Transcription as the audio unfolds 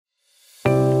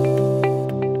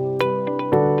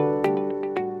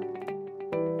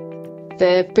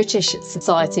The British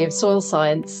Society of Soil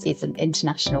Science is an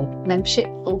international membership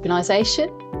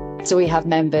organisation. So we have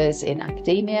members in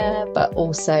academia, but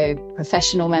also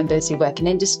professional members who work in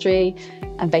industry,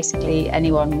 and basically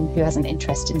anyone who has an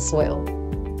interest in soil.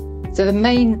 So the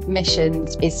main mission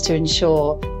is to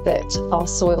ensure that our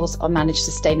soils are managed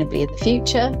sustainably in the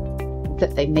future,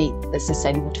 that they meet the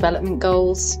Sustainable Development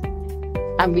Goals,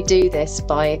 and we do this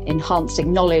by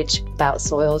enhancing knowledge about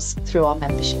soils through our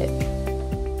membership.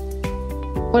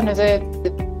 One of the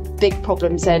big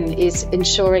problems then is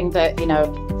ensuring that,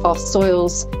 our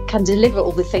soils can deliver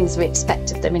all the things we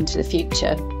expect of them into the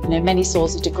future. Many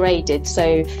soils are degraded,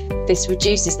 so this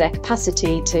reduces their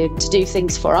capacity to do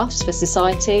things for us, for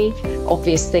society.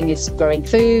 Obvious thing is growing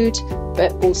food,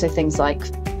 but also things like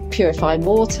purifying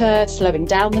water, slowing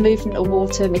down the movement of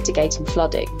water, mitigating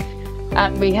flooding.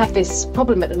 And we have this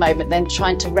problem at the moment then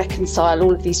trying to reconcile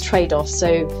all of these trade-offs.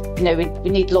 So, we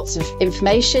need lots of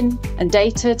information and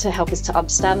data to help us to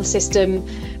understand the system,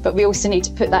 but we also need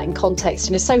to put that in context,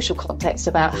 in a social context,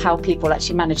 about how people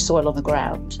actually manage soil on the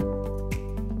ground.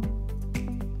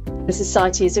 The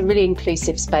Society is a really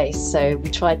inclusive space, so we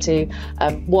try to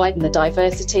widen the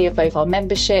diversity of both our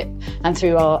membership and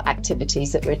through our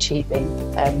activities that we're achieving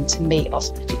to meet our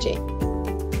strategy.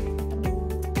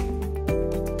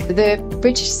 The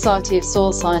British Society of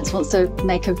Soil Science wants to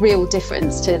make a real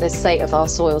difference to the state of our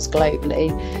soils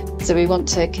globally. So we want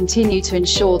to continue to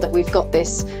ensure that we've got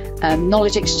this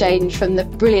knowledge exchange from the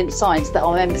brilliant science that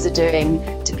our members are doing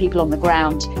to people on the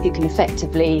ground who can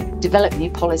effectively develop new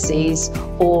policies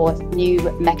or new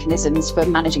mechanisms for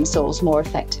managing soils more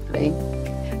effectively.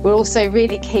 We're also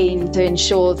really keen to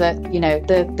ensure that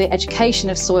the education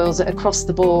of soils across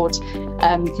the board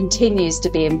continues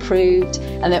to be improved,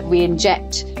 and that we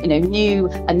inject new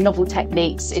and novel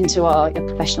techniques into our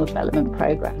professional development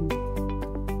programme.